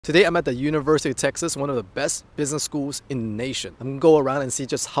Today I'm at the University of Texas, one of the best business schools in the nation. I'm gonna go around and see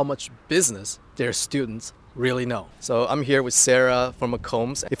just how much business their students really know. So I'm here with Sarah from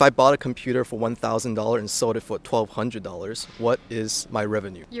mccombs. If I bought a computer for $1,000 and sold it for $1,200, what is my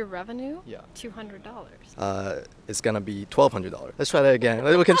revenue? Your revenue? Yeah. $200. It's gonna be $1,200. Let's try that again.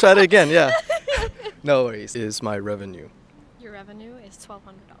 We can try that again, yeah. No worries. Is my revenue. Your revenue is $1,200.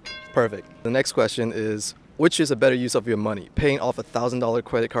 Perfect. The next question is, which is a better use of your money? Paying off a $1,000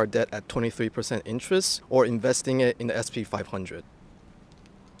 credit card debt at 23% interest or investing it in the SP 500?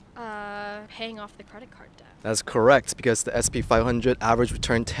 Paying off the credit card debt. That's correct, because the SP 500 average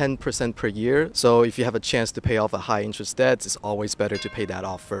return 10% per year. So if you have a chance to pay off a high interest debt, it's always better to pay that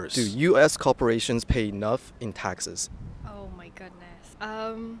off first. Do US corporations pay enough in taxes? Oh my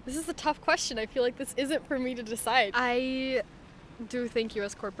goodness. This is a tough question. I feel like this isn't for me to decide. I do think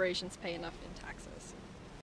US corporations pay enough in